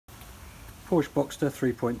Porsche Boxster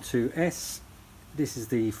 3.2S. This is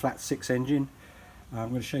the flat 6 engine. I'm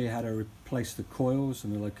going to show you how to replace the coils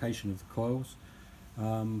and the location of the coils.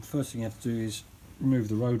 First thing you have to do is remove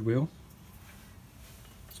the road wheel.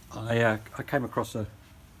 I came across a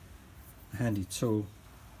handy tool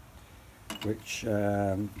which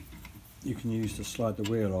you can use to slide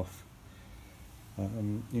the wheel off.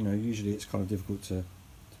 You know, usually it's kind of difficult to,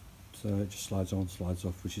 so it just slides on, slides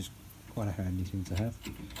off, which is quite a handy thing to have.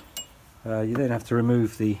 You then have to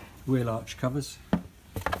remove the wheel arch covers,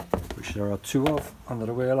 which there are two of under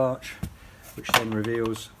the wheel arch, which then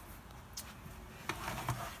reveals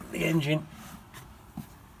the engine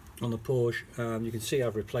on the Porsche. You can see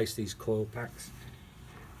I've replaced these coil packs,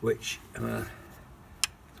 which there's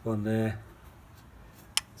one there,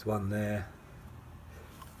 there's one there,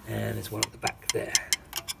 and there's one at the back there.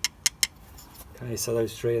 Okay, so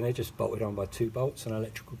those three, and they're just bolted on by 2 bolts and an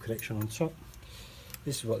electrical connection on top.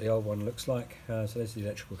 This is what the old one looks like. So there's the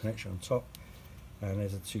electrical connection on top, and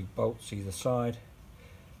there's the 2 bolts either side.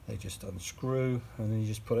 They just unscrew and then you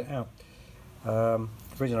just pull it out. The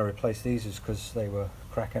reason I replaced these is because they were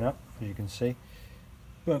cracking up, as you can see.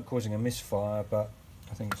 Weren't causing a misfire, but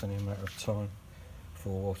I think it's only a matter of time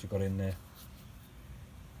before water got in there,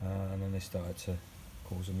 and then they started to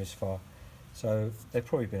cause a misfire. So they've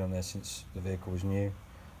probably been on there since the vehicle was new.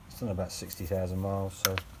 It's done about 60,000 miles,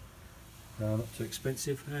 so not too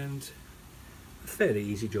expensive and a fairly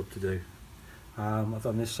easy job to do. I've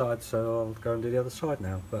done this side, so I'll go and do the other side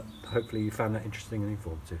now, but hopefully you found that interesting and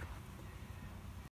informative.